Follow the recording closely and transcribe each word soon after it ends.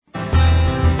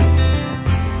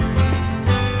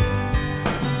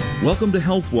Welcome to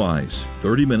HealthWise,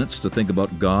 30 minutes to think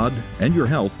about God and your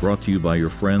health, brought to you by your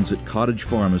friends at Cottage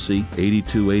Pharmacy,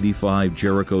 8285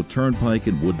 Jericho Turnpike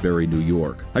in Woodbury, New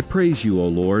York. I praise you, O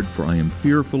Lord, for I am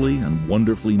fearfully and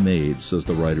wonderfully made, says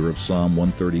the writer of Psalm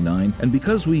 139. And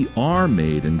because we are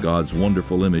made in God's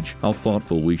wonderful image, how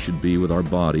thoughtful we should be with our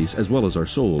bodies as well as our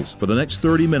souls. For the next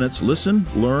 30 minutes, listen,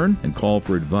 learn, and call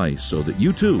for advice so that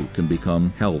you too can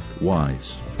become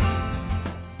health-wise.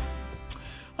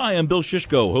 Hi, I'm Bill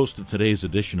Shishko, host of today's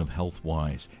edition of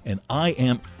HealthWise, and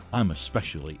I'm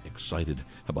especially excited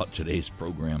about today's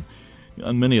program.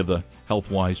 On many of the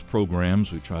HealthWise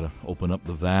programs, we try to open up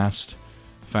the vast,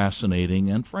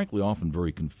 fascinating, and frankly often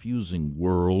very confusing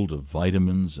world of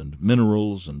vitamins and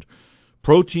minerals and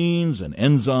proteins and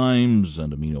enzymes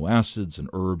and amino acids and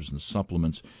herbs and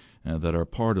supplements that are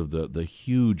part of the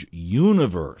huge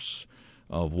universe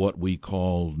of what we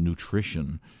call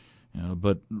nutrition.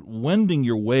 But wending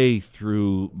your way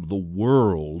through the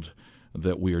world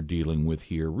that we are dealing with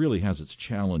here really has its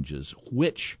challenges.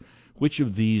 Which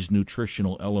of these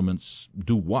nutritional elements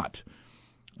do what?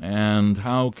 And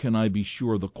how can I be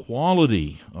sure the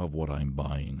quality of what I'm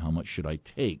buying? How much should I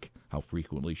take? How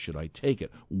frequently should I take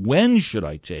it? When should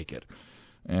I take it?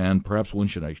 And perhaps when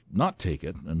should I not take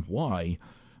it, and why?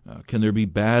 Can there be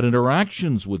bad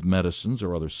interactions with medicines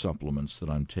or other supplements that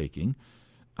I'm taking?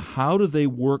 How do they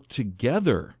work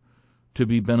together to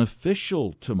be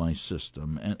beneficial to my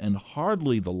system? And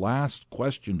hardly the last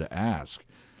question to ask,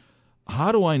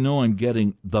 how do I know I'm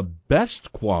getting the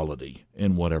best quality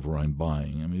in whatever I'm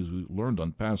buying? I mean, as we learned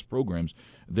on past programs,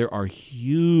 there are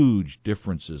huge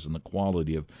differences in the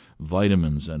quality of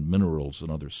vitamins and minerals and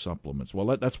other supplements.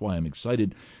 Well, that's why I'm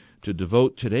excited to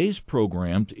devote today's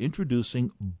program to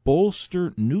introducing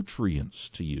Bolster Nutrients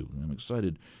to you. I'm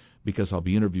excited because I'll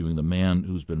be interviewing the man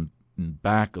who's been in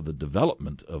back of the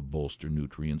development of Bolster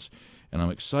Nutrients. And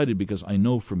I'm excited because I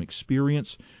know from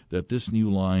experience that this new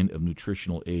line of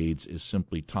nutritional aids is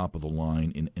simply top of the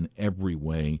line in every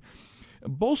way.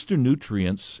 Bolster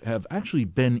Nutrients have actually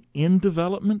been in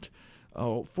development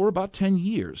for about 10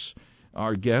 years.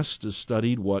 Our guest has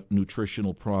studied what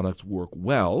nutritional products work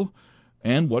well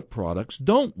and what products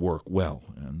don't work well.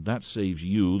 And that saves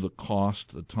you the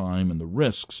cost, the time, and the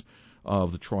risks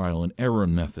of the trial and error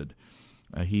method.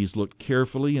 He's looked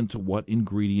carefully into what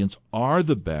ingredients are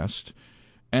the best,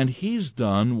 and he's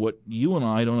done what you and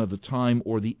I don't have the time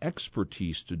or the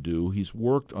expertise to do. He's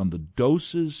worked on the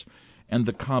doses and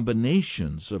the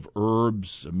combinations of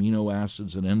herbs, amino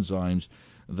acids, and enzymes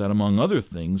that, among other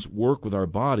things, work with our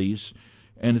bodies,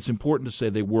 and it's important to say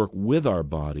they work with our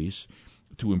bodies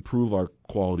to improve our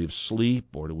quality of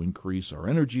sleep or to increase our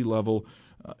energy level,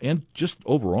 and just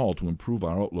overall to improve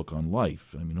our outlook on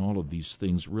life. I mean, all of these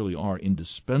things really are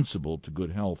indispensable to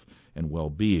good health and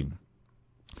well-being.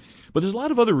 But there's a lot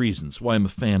of other reasons why I'm a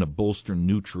fan of Bolster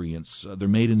Nutrients. They're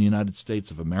made in the United States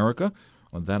of America.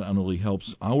 That not only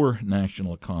helps our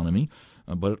national economy,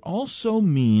 but it also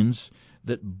means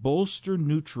that Bolster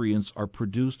Nutrients are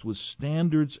produced with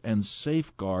standards and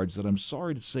safeguards that I'm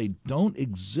sorry to say don't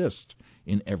exist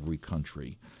in every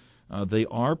country. They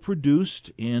are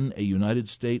produced in a United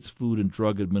States Food and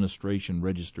Drug Administration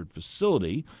registered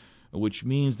facility, which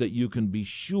means that you can be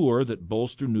sure that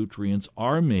Bolster Nutrients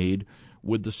are made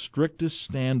with the strictest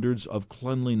standards of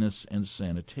cleanliness and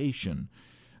sanitation.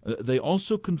 They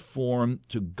also conform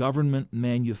to government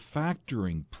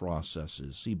manufacturing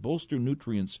processes. See, Bolster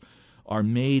Nutrients are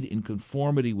made in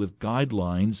conformity with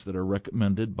guidelines that are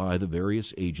recommended by the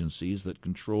various agencies that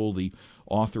control the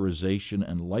authorization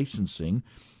and licensing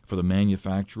for the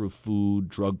manufacture of food,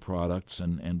 drug products,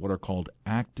 and what are called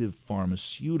active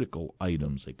pharmaceutical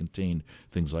items. They contain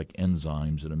things like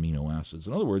enzymes and amino acids.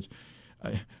 In other words,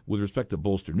 with respect to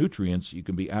Bolster Nutrients, you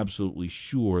can be absolutely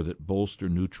sure that Bolster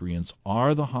Nutrients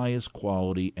are the highest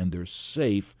quality and they're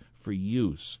safe for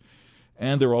use.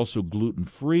 And they're also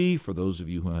gluten-free for those of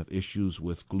you who have issues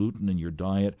with gluten in your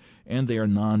diet, and they are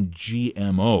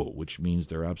non-GMO, which means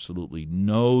there are absolutely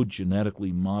no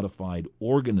genetically modified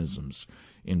organisms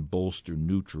in Bolster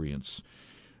Nutrients.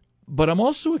 But I'm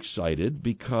also excited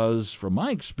because, from my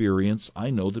experience,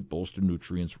 I know that Bolster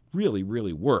Nutrients really,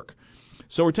 really work.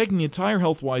 So we're taking the entire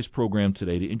HealthWise program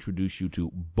today to introduce you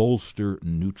to Bolster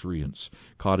Nutrients.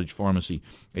 Cottage Pharmacy,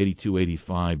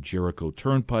 8285 Jericho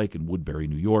Turnpike in Woodbury,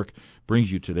 New York,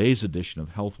 brings you today's edition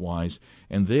of HealthWise.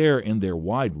 And there, in their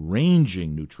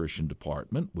wide-ranging nutrition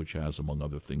department, which has, among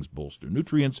other things, Bolster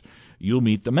Nutrients, you'll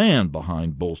meet the man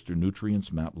behind Bolster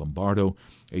Nutrients, Matt Lombardo,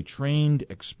 a trained,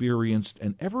 experienced,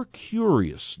 and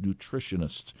ever-curious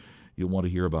nutritionist. You'll want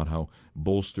to hear about how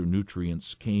Bolster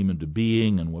Nutrients came into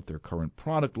being and what their current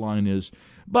product line is.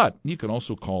 But you can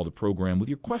also call the program with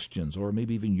your questions or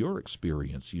maybe even your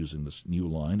experience using this new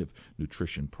line of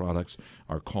nutrition products.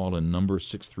 Our call-in number,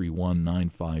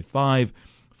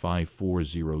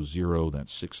 631-955-5400.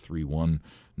 That's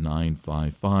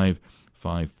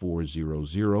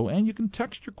 631-955-5400. And you can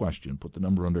text your question. Put the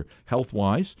number under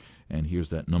HealthWise, and here's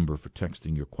that number for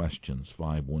texting your questions,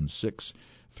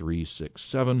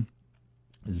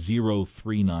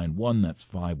 516-367-0391. That's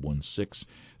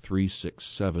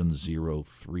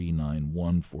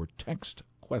 516-367-0391 for text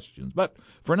questions. But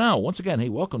for now, once again, hey,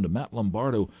 welcome to Matt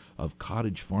Lombardo of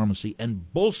Cottage Pharmacy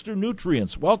and Bolster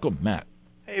Nutrients. Welcome, Matt.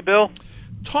 Hey, Bill.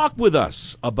 Talk with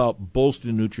us about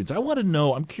Bolster Nutrients. I want to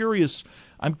know, I'm curious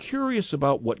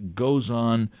about what goes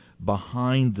on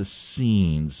behind the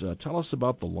scenes. Tell us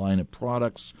about the line of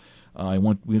products.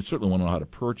 We certainly want to know how to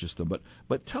purchase them,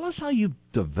 but tell us how you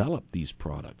develop these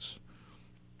products.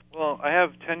 Well, I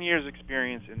have 10 years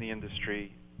experience in the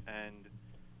industry, and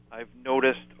I've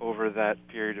noticed over that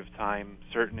period of time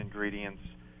certain ingredients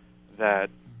that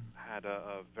had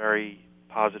a very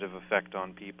positive effect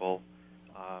on people.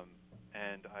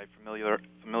 And I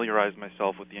familiarized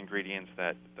myself with the ingredients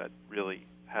that really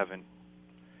haven't.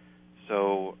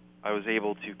 So I was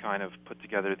able to kind of put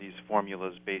together these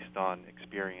formulas based on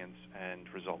experience and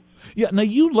results. Yeah, now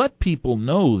you let people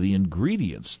know the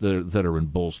ingredients that are in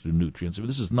Bolster Nutrients. I mean,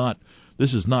 this is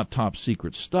not top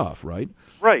secret stuff, right?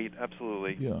 Right,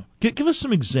 absolutely. Yeah. Give us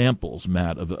some examples,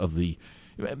 Matt, of the.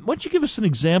 Why don't you give us an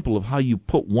example of how you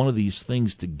put one of these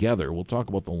things together? We'll talk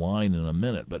about the line in a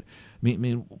minute, but I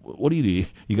mean, what do? You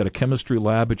got a chemistry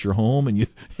lab at your home, and you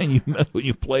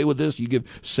play with this? You give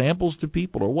samples to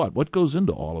people, or what? What goes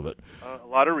into all of it? A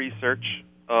lot of research,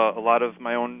 a lot of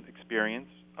my own experience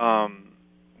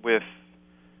with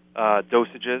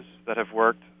dosages that have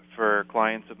worked for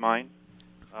clients of mine,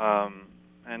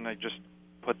 and I just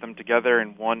put them together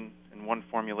in one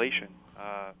formulation.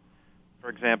 For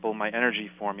example, my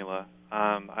energy formula,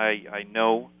 I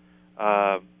know,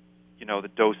 the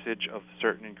dosage of a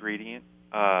certain ingredient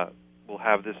will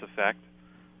have this effect,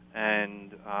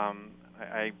 and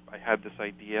I had this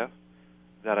idea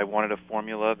that I wanted a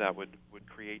formula that would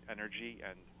create energy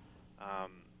and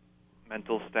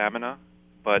mental stamina,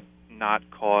 but not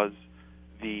cause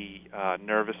the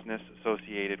nervousness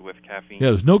associated with caffeine. Yeah,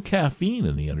 there's no caffeine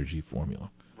in the energy formula.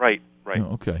 Right.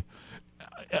 Oh, okay.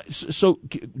 So,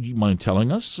 do you mind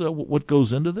telling us what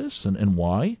goes into this and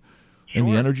why in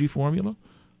the energy formula?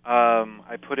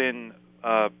 I put in 2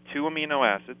 amino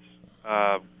acids,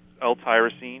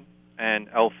 L-tyrosine and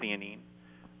L-theanine.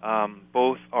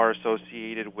 Both are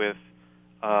associated with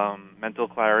mental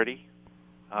clarity,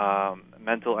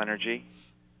 mental energy,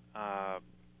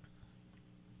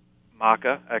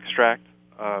 maca extract,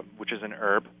 which is an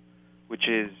herb, which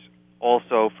is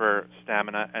also for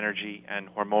stamina, energy, and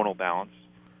hormonal balance,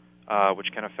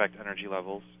 which can affect energy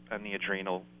levels and the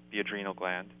adrenal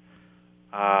gland.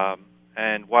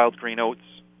 And wild green oats,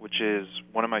 which is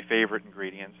one of my favorite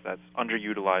ingredients that's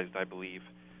underutilized, I believe,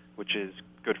 which is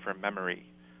good for memory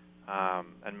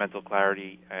and mental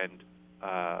clarity and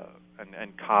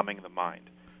calming the mind.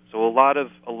 So a lot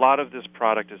of this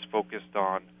product is focused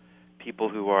on people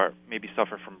who maybe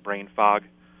suffer from brain fog,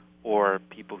 or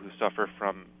people who suffer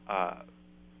from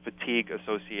fatigue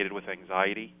associated with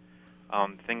anxiety,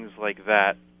 things like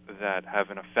that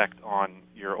have an effect on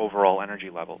your overall energy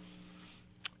levels.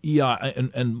 Yeah,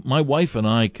 and my wife and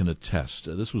I can attest.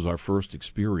 This was our first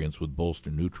experience with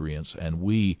Bolster Nutrients, and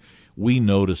we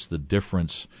noticed the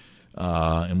difference.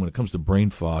 And when it comes to brain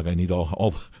fog, I need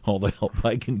all the help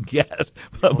I can get.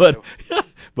 But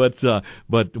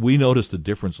we noticed the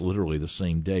difference literally the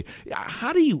same day.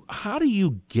 How do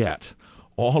you get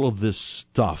all of this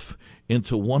stuff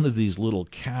into one of these little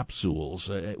capsules?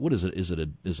 What is it? Is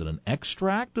it an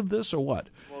extract of this, or what?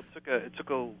 Well, it took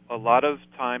a lot of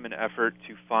time and effort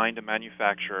to find a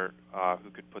manufacturer who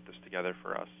could put this together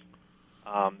for us.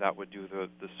 That would do the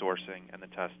sourcing and the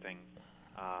testing,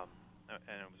 and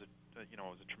it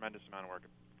was a tremendous amount of work.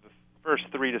 The first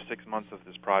 3 to 6 months of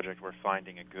this project, we're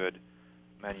finding a good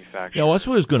manufacturer. Yeah, well, that's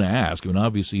what I was going to ask. I mean,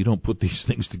 obviously, you don't put these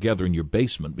things together in your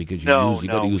basement because you got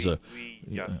to use the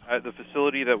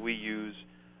facility that we use is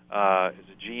a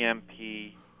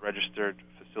GMP registered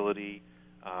facility,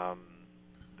 the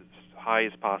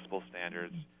highest possible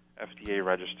standards, FDA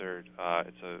registered.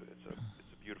 It's a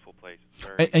beautiful place.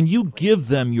 And you give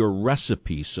them your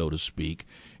recipe, so to speak,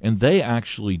 and they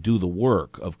actually do the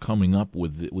work of coming up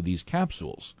with these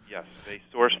capsules. Yes, they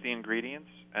source the ingredients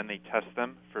and they test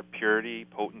them for purity,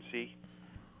 potency,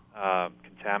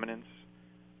 contaminants,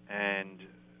 and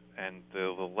and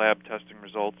the lab testing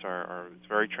results are it's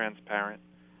very transparent,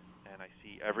 and I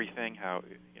see everything,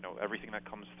 everything that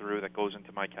comes through that goes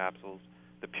into my capsules,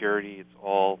 the purity, it's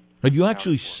all. Have you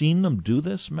actually seen them do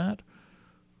this, Matt?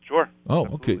 Sure. Oh,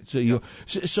 absolutely. okay.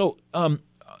 So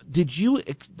did you?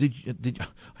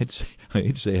 I'd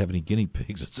say have any guinea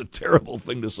pigs? It's a terrible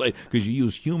thing to say because you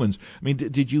use humans. I mean,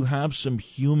 did you have some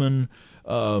human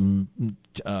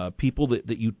people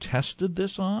that you tested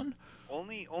this on?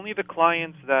 Only the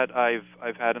clients that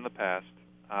I've had in the past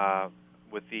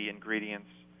with the ingredients,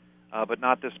 but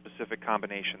not this specific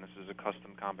combination. This is a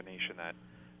custom combination that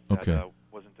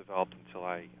wasn't developed until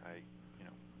I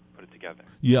put it together.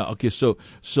 Yeah. Okay. So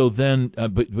then,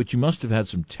 but you must have had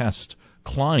some test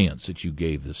clients that you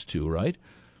gave this to, right?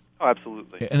 Oh,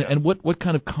 absolutely. And what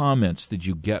kind of comments did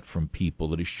you get from people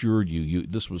that assured you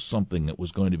this was something that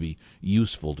was going to be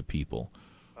useful to people?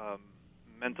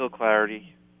 Mental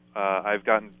clarity. I've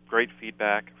gotten great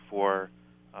feedback for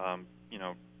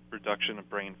reduction of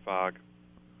brain fog.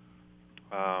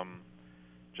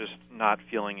 Just not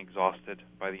feeling exhausted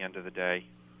by the end of the day.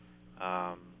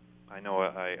 I know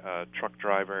a truck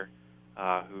driver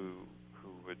who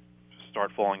would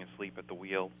start falling asleep at the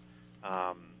wheel,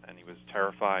 and he was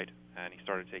terrified, and he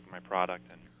started taking my product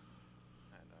and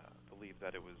believed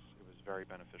that it was very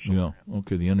beneficial. Yeah. For him.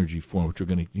 Okay. The energy form, which we're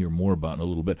going to hear more about in a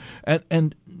little bit.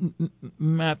 And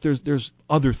Matt, there's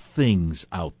other things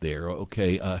out there.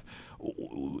 Okay.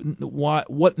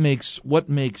 What makes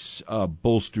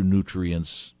Bolster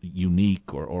Nutrients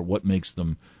unique, or what makes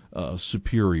them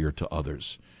superior to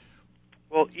others?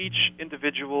 Well, each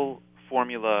individual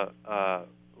formula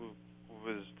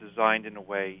was designed in a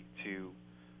way to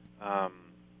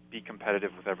be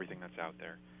competitive with everything that's out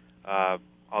there.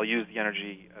 I'll use the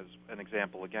energy as an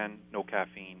example again. No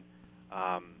caffeine,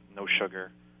 no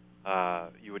sugar.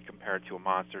 You would compare it to a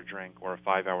Monster drink or a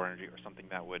 5-Hour Energy or something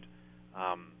that would,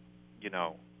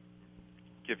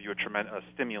 give you a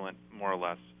stimulant, more or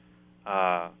less.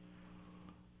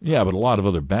 Yeah, but a lot of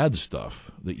other bad stuff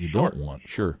that you don't want.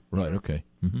 Sure. Right. Okay.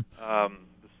 Mm-hmm.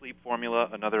 The sleep formula,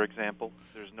 another example.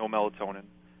 There's no melatonin.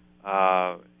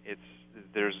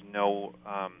 There's no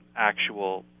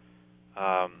actual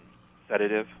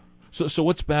sedative. So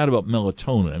what's bad about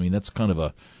melatonin? I mean, that's kind of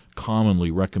a commonly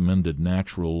recommended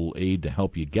natural aid to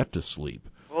help you get to sleep.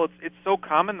 Well, it's so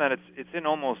common that it's in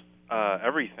almost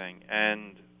everything,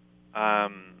 and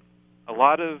a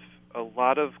lot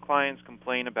of clients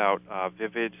complain about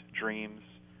vivid dreams,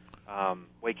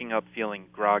 waking up feeling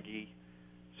groggy.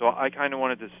 So I kind of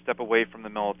wanted to step away from the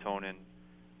melatonin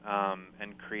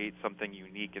and create something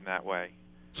unique in that way.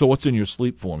 So what's in your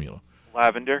sleep formula?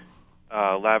 Lavender.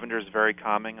 Lavender is very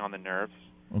calming on the nerves.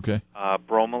 Okay.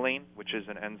 Bromelain, which is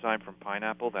an enzyme from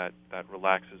pineapple that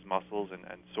relaxes muscles and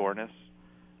soreness.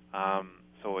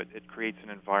 So it creates an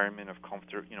environment of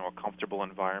a comfortable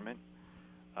environment.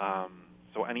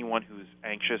 So anyone who's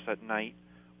anxious at night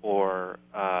or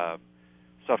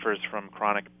suffers from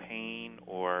chronic pain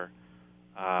or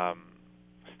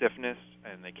stiffness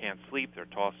and they can't sleep, they're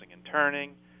tossing and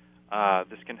turning,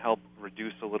 this can help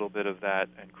reduce a little bit of that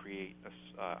and create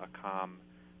a calm,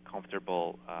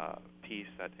 comfortable peace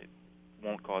that it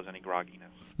won't cause any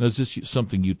grogginess. Now, is this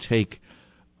something you take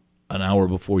an hour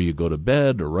before you go to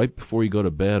bed or right before you go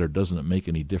to bed, or doesn't it make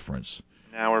any difference?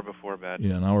 An hour before bed.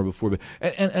 Yeah, an hour before bed.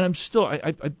 And I'm still,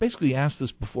 I basically asked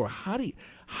this before, how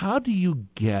do you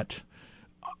get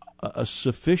a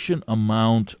sufficient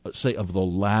amount, say, of the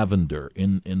lavender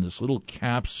in this little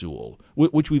capsule,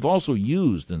 which we've also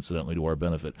used, incidentally, to our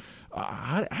benefit?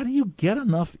 How do you get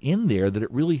enough in there that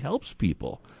it really helps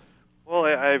people? Well,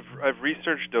 I've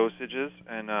researched dosages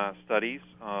and studies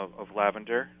of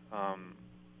lavender.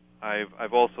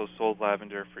 I've also sold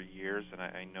lavender for years, and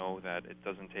I know that it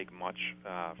doesn't take much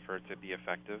for it to be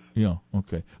effective. Yeah.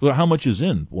 Okay. Well, how much is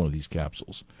in one of these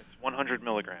capsules? It's 100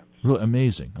 milligrams. Really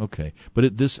amazing. Okay. But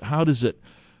how does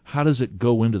it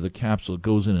go into the capsule? It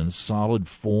goes in a solid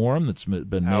form that's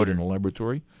been made in a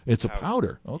laboratory. It's a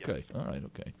powder. Okay. Yes. All right.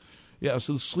 Okay. Yeah.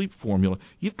 So the sleep formula.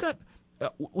 You've got.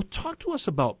 Well, talk to us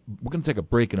about. We're going to take a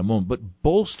break in a moment. But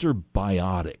Bolster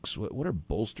Biotics. What are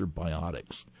Bolster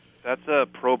Biotics? That's a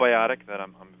probiotic that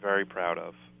I'm very proud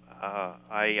of.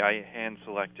 I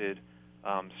hand-selected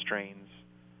strains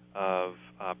of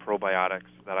probiotics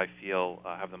that I feel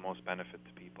have the most benefit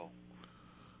to people.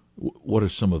 What are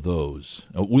some of those?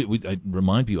 I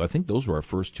remind you, I think those were our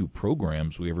first 2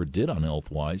 programs we ever did on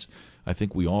HealthWise. I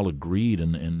think we all agreed,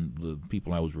 and the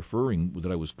people I was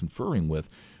conferring with,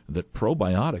 that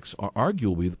probiotics are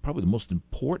arguably probably the most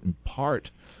important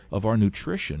part of our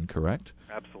nutrition. Correct?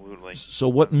 Absolutely. So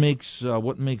what makes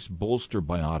Bolster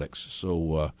Biotics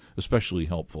so especially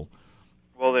helpful?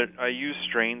 Well, I use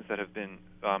strains that have been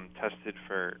tested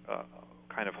for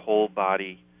kind of whole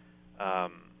body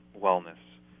wellness.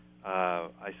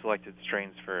 I selected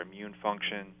strains for immune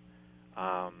function,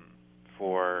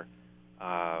 for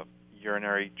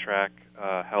urinary tract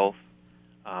health,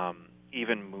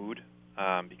 even mood,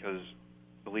 because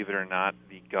believe it or not,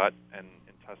 the gut and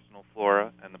intestinal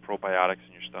flora and the probiotics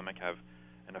in your stomach have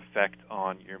an effect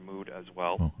on your mood as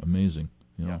well. Oh, amazing.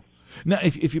 Yeah. Yes. Now,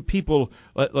 if you people,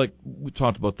 like we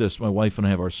talked about this, my wife and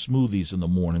I have our smoothies in the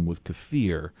morning with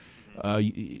kefir.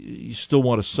 You still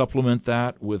want to supplement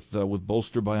that with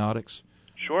Bolster Biotics?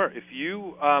 Sure. If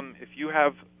you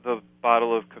have the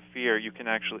bottle of kefir, you can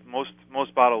actually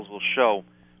most bottles will show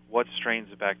what strains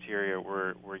of bacteria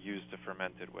were used to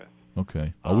ferment it with.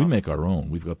 Okay. We make our own.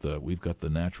 We've got the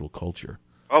natural culture.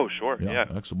 Oh, sure. Yeah.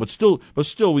 Excellent. But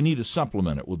still, we need to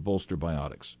supplement it with Bolster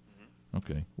Biotics.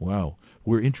 Okay. Wow.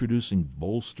 We're introducing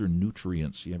Bolster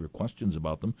Nutrients. You have your questions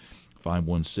about them.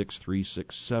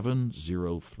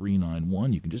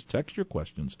 516-367-0391. You can just text your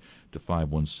questions to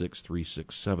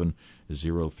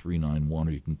 516-367-0391,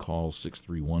 or you can call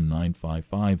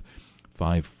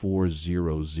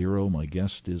 631-955-5400. My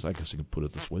guest is, I guess I can put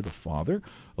it this way, the father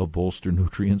of Bolster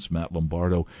Nutrients, Matt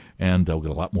Lombardo, and we've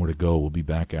got a lot more to go. We'll be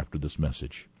back after this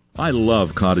message. I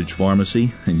love Cottage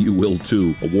Pharmacy, and you will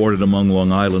too. Awarded among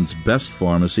Long Island's best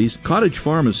pharmacies, Cottage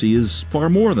Pharmacy is far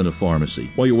more than a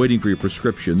pharmacy. While you're waiting for your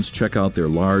prescriptions, check out their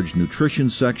large nutrition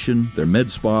section, their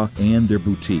med spa, and their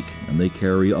boutique. And they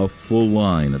carry a full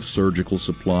line of surgical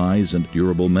supplies and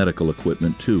durable medical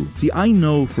equipment too. See, I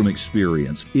know from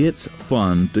experience, it's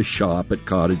fun to shop at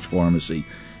Cottage Pharmacy.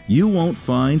 You won't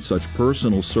find such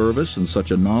personal service and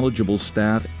such a knowledgeable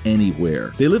staff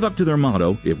anywhere. They live up to their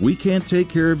motto, if we can't take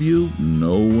care of you,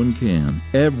 no one can.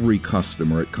 Every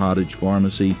customer at Cottage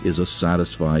Pharmacy is a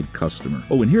satisfied customer.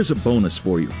 Oh, and here's a bonus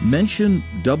for you. Mention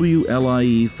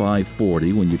WLIE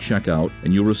 540 when you check out,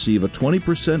 and you'll receive a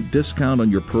 20% discount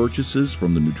on your purchases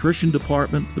from the nutrition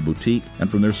department, the boutique, and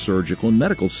from their surgical and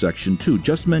medical section too.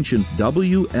 Just mention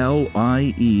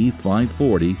WLIE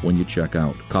 540 when you check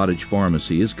out. Cottage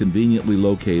Pharmacy is conveniently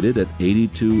located at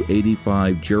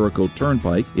 8285 Jericho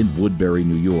Turnpike in Woodbury,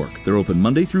 New York. They're open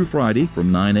Monday through Friday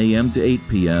from 9 a.m. to 8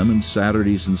 p.m. and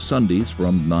Saturdays and Sundays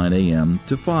from 9 a.m.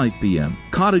 to 5 p.m.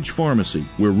 Cottage Pharmacy,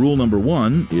 where rule number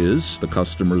 1 is the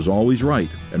customer's always right,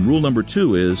 and rule number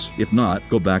 2 is, if not,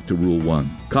 go back to rule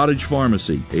 1. Cottage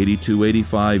Pharmacy,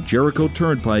 8285 Jericho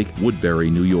Turnpike,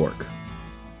 Woodbury, New York.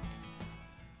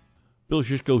 Bill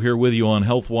Shishko here with you on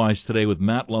HealthWise today with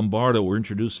Matt Lombardo. We're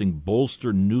introducing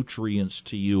Bolster Nutrients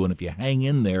to you, and if you hang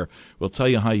in there, we'll tell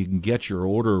you how you can get your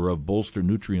order of Bolster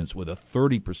Nutrients with a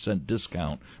 30%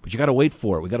 discount. But you got to wait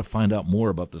for it. We got to find out more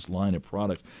about this line of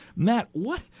products. Matt,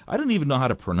 what? I don't even know how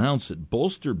to pronounce it.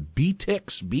 Bolster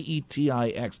Betix,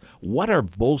 B-E-T-I-X. What are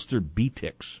Bolster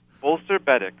Betix? Bolster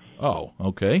Betix. Oh,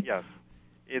 okay. Yes.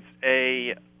 It's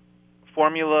a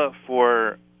formula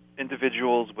for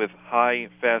individuals with high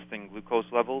fasting glucose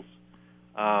levels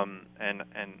and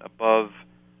above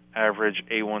average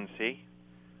A1C,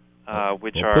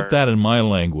 which are... Put that in my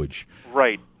language.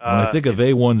 Right. When I think of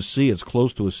A1C, it's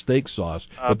close to a steak sauce,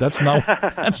 but that's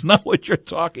not what you're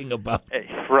talking about.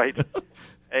 Right.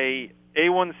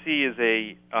 A1C is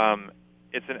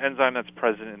it's an enzyme that's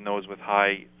present in those with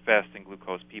high fasting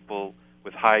glucose, people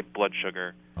with high blood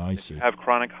sugar. I see. If you have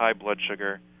chronic high blood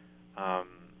sugar,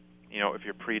 if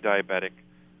you're pre-diabetic,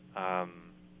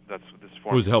 that's what this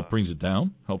formula. Does it help brings it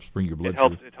down? Helps bring your blood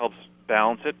sugar? It helps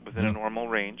balance it within a normal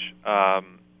range.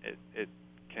 It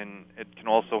can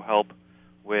also help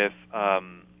with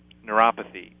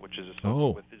neuropathy, which is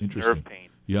associated with nerve pain.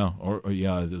 Yeah,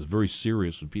 it's very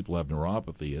serious when people have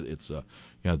neuropathy. It's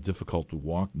difficult with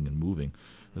walking and moving.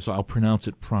 So I'll pronounce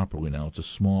it properly now. It's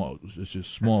just small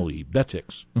E.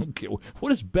 Betix. Okay, what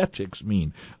does Betix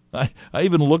mean? I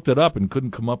even looked it up and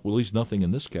couldn't come up with at least nothing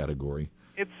in this category.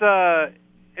 It's a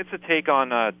take on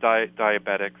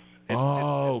diabetics.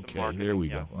 Okay, there we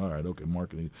go. All right, okay,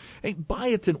 marketing. Hey,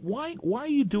 Biotin, why are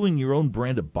you doing your own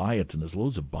brand of Biotin? There's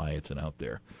loads of Biotin out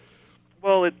there.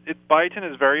 Well, Biotin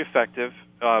is very effective,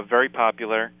 very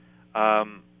popular.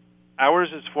 Ours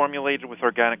is formulated with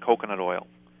organic coconut oil,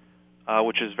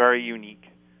 which is very unique.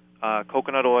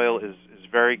 Coconut oil is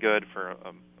very good for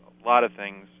a lot of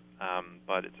things,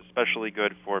 but it's especially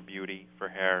good for beauty, for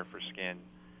hair, for skin.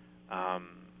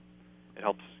 It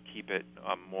helps keep it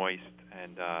moist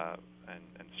and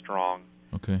strong.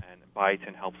 Okay. And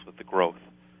Biotin helps with the growth,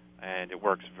 and it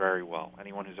works very well.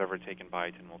 Anyone who's ever taken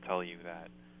Biotin will tell you that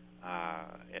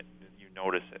you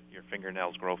notice it. Your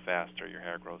fingernails grow faster, your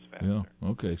hair grows faster. Yeah.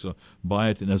 Okay. So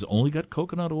Biotin has only got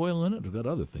coconut oil in it, or got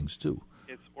other things too?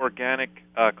 It's organic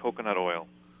coconut oil.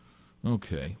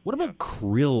 Okay. What about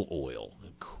krill oil?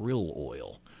 Krill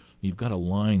oil. You've got a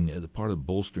line, the part of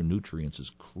Bolster Nutrients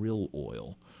is krill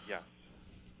oil. Yes.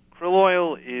 Krill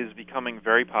oil is becoming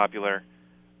very popular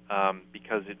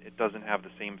because it doesn't have the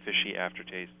same fishy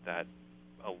aftertaste that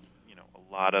a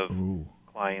lot of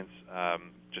clients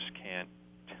just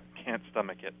can't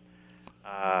stomach it.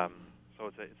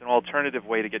 So it's an alternative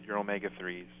way to get your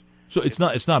omega-3s. So it's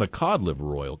not a cod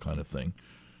liver oil kind of thing.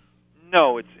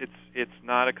 No, it's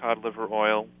not a cod liver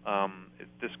oil.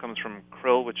 This comes from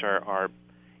krill, which are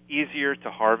easier to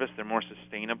harvest. They're more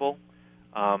sustainable.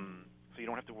 So you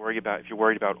don't have to worry about if you're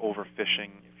worried about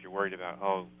overfishing. If you're worried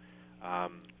about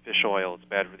fish oil, it's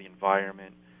bad for the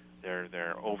environment.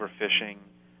 They're overfishing.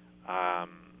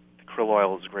 The krill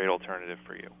oil is a great alternative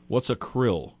for you. What's a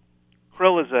krill?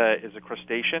 Krill is a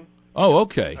crustacean. Oh,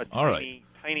 okay. All right.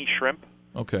 Tiny shrimp.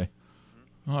 Okay.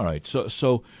 All right.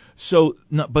 So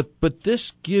no, but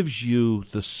this gives you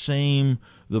the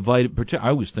vitamin. I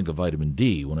always think of vitamin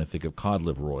D when I think of cod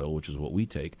liver oil, which is what we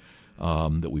take,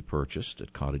 that we purchased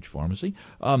at Cottage Pharmacy.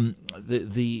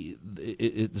 The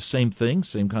same thing,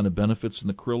 same kind of benefits in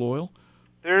the krill oil.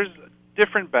 There's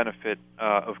different benefit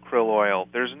of krill oil.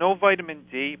 There's no vitamin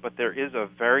D, but there is a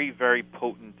very, very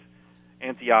potent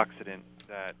antioxidant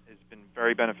that has been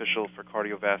very beneficial for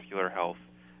cardiovascular health,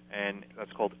 and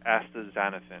that's called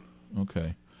astaxanthin.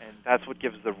 Okay. And that's what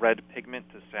gives the red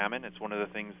pigment to salmon. It's one of the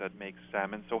things that makes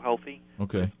salmon so healthy.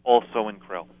 Okay. It's also in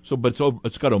krill. So, but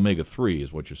it's got omega-3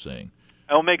 is what you're saying.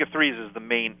 Omega-3s is the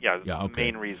main, the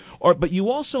main reason. But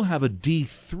you also have a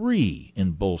D3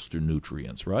 in Bolster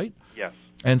Nutrients, right? Yes.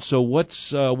 And so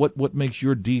what makes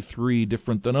your D3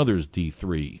 different than others'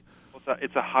 D3? Well,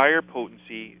 it's a higher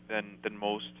potency than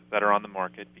most that are on the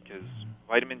market because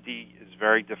vitamin D is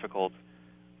very difficult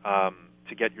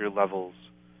to get your levels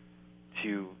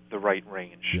to the right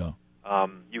range. Yeah.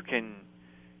 You can,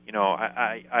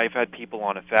 I've had people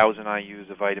on 1,000 IUs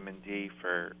of vitamin D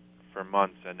for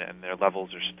months, and their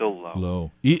levels are still low.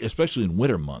 Low, especially in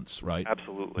winter months, right?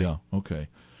 Absolutely. Yeah. Okay.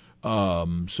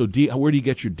 So where do you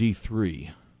get your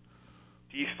D3?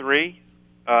 D3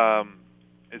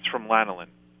 is from lanolin.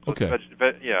 So okay.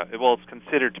 It's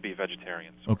considered to be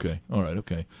vegetarian. So. Okay. All right.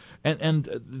 Okay. And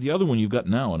the other one you've got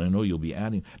now, and I know you'll be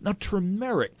adding now,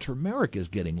 turmeric. Turmeric is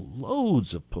getting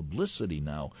loads of publicity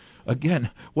now. Again,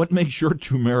 what makes your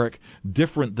turmeric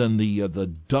different than the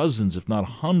dozens, if not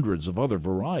hundreds, of other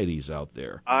varieties out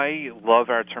there? I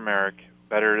love our turmeric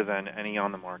better than any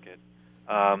on the market.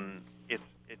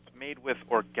 It's made with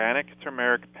organic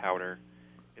turmeric powder.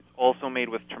 It's also made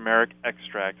with turmeric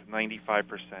extract,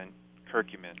 95%.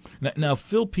 Curcumin. Now,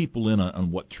 fill people in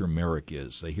on what turmeric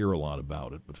is. They hear a lot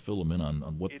about it, but fill them in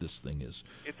on what this thing is.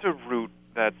 It's a root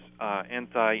that's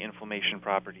anti-inflammation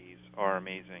properties are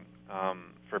amazing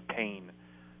for pain,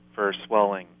 for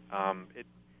swelling. It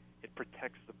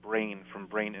protects the brain from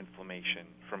brain inflammation,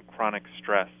 from chronic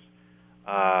stress.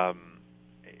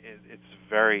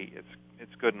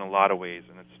 It's good in a lot of ways,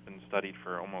 and it's been studied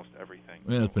for almost everything.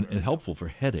 Yeah, it's been helpful for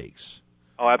headaches.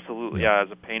 Oh, absolutely. Yeah,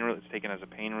 it's taken as a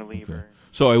pain reliever. Okay.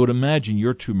 So I would imagine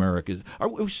your turmeric is. Are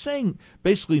we saying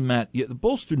basically, Matt, the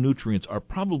Bolster Nutrients are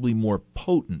probably more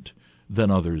potent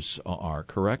than others are,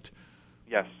 correct?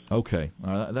 Yes. Okay,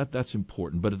 that's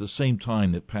important. But at the same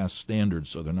time, that pass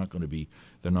standards, so they're not going to be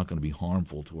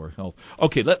harmful to our health.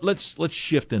 Okay, let's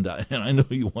shift into. And I know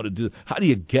you want to do. How do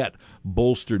you get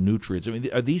Bolster Nutrients? I mean,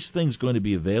 are these things going to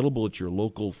be available at your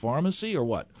local pharmacy or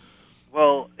what?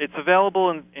 Well, it's available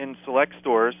in select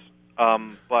stores,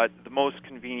 but the most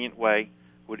convenient way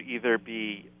would either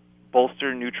be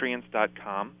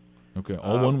bolsternutrients.com. Okay,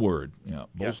 all one word. Yeah,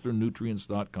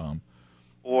 bolsternutrients.com.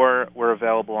 Or we're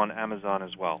available on Amazon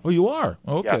as well. Oh, you are?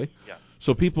 Okay. Yes.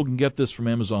 So people can get this from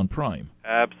Amazon Prime.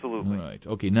 Absolutely. All right.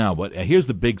 Okay, now, but here's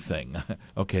the big thing.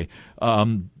 Okay,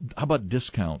 how about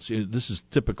discounts? This is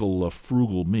typical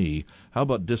frugal me. How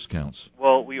about discounts?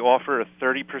 Well, we offer a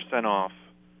 30% off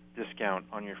discount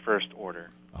on your first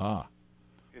order.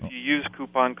 If you use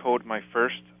coupon code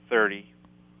MyFirst30,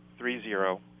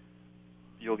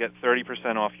 you'll get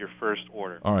 30% off your first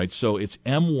order. All right, so it's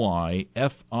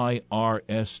MyFirst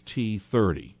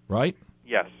 30, right?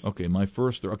 Yes. Okay,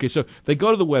 okay, so they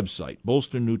go to the website,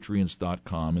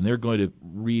 bolsternutrients.com, and they're going to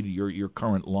read your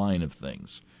current line of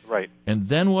things. Right. And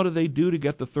then what do they do to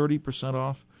get the 30%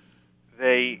 off?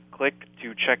 They click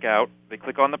to check out. They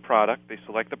click on the product. They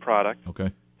select the product.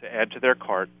 Okay. To add to their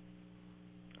cart.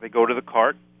 They go to the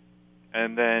cart,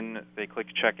 and then they click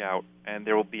checkout, and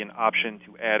there will be an option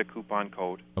to add a coupon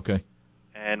code. Okay.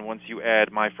 And once you add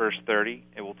MyFirst30,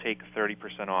 it will take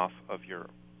 30% off of your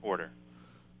order.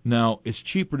 Now, it's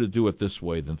cheaper to do it this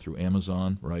way than through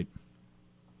Amazon, right?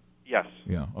 Yes.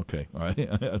 Yeah, okay. All right.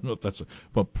 I don't know if that's a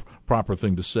proper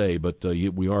thing to say, but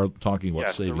we are talking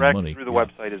about saving money. Through the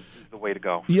website is the way to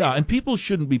go. Yeah, and people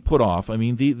shouldn't be put off. I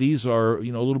mean, these are a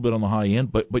little bit on the high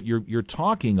end, but you're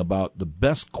talking about the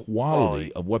best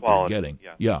quality of what they're getting.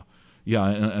 Yeah. Yeah,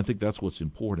 and I think that's what's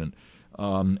important.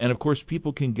 And of course,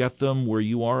 people can get them where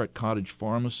you are at Cottage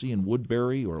Pharmacy in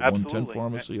Woodbury or Absolutely. 110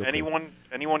 Pharmacy. Okay.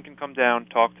 Anyone can come down,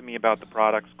 talk to me about the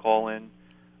products, call in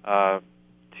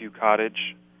to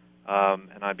Cottage.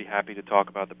 And I'd be happy to talk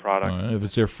about the product. If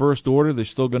it's their first order, they're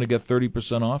still going to get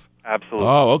 30% off? Absolutely.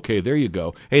 Oh, okay, there you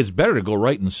go. Hey, it's better to go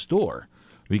right in the store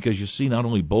because you see not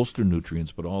only Bolster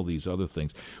Nutrients, but all these other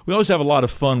things. We always have a lot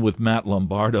of fun with Matt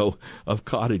Lombardo of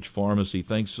Cottage Pharmacy.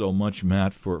 Thanks so much,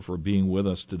 Matt, for being with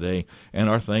us today. And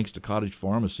our thanks to Cottage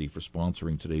Pharmacy for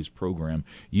sponsoring today's program.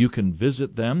 You can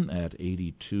visit them at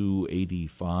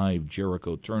 8285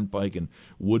 Jericho Turnpike in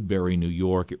Woodbury, New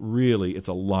York. It's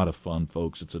a lot of fun,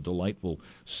 folks. It's a delightful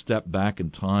step back in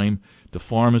time to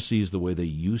pharmacies the way they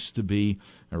used to be.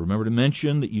 Now, remember to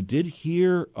mention that you did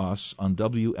hear us on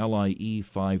WLIE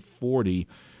 540,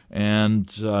 and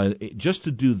just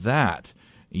to do that,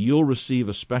 you'll receive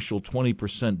a special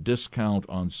 20% discount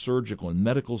on surgical and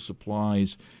medical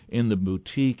supplies in the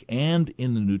boutique and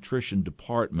in the nutrition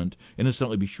department. And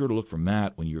incidentally, be sure to look for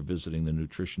Matt when you're visiting the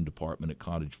nutrition department at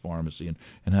Cottage Pharmacy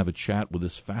and have a chat with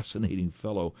this fascinating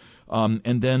fellow.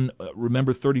 And then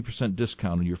remember 30%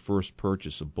 discount on your first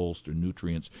purchase of Bolster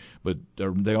Nutrients. But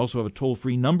they also have a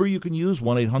toll-free number you can use,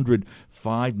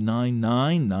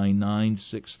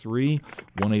 1-800-599-9963,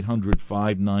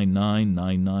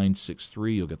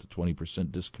 1-800-599-9963. You'll get the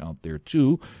 20% discount there,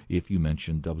 too, if you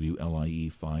mention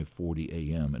WLIE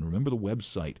 540 AM. And remember the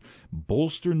website,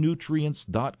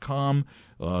 bolsternutrients.com.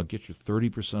 Get your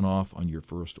 30% off on your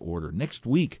first order. Next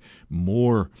week,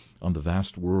 more on the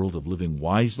vast world of living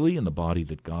wisely in the body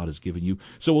that God has given you.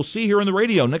 So we'll see you here on the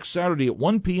radio next Saturday at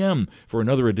 1 p.m. for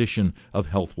another edition of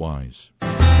HealthWise.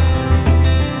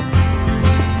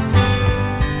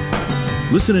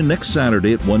 Listen in next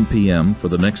Saturday at 1 p.m. for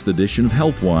the next edition of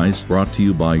HealthWise, brought to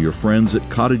you by your friends at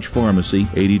Cottage Pharmacy,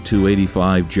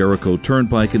 8285 Jericho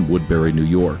Turnpike in Woodbury, New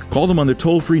York. Call them on their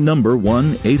toll-free number,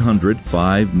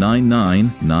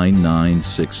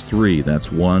 1-800-599-9963. That's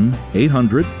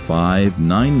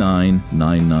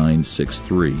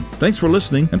 1-800-599-9963. Thanks for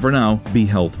listening, and for now, be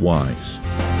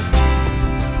HealthWise.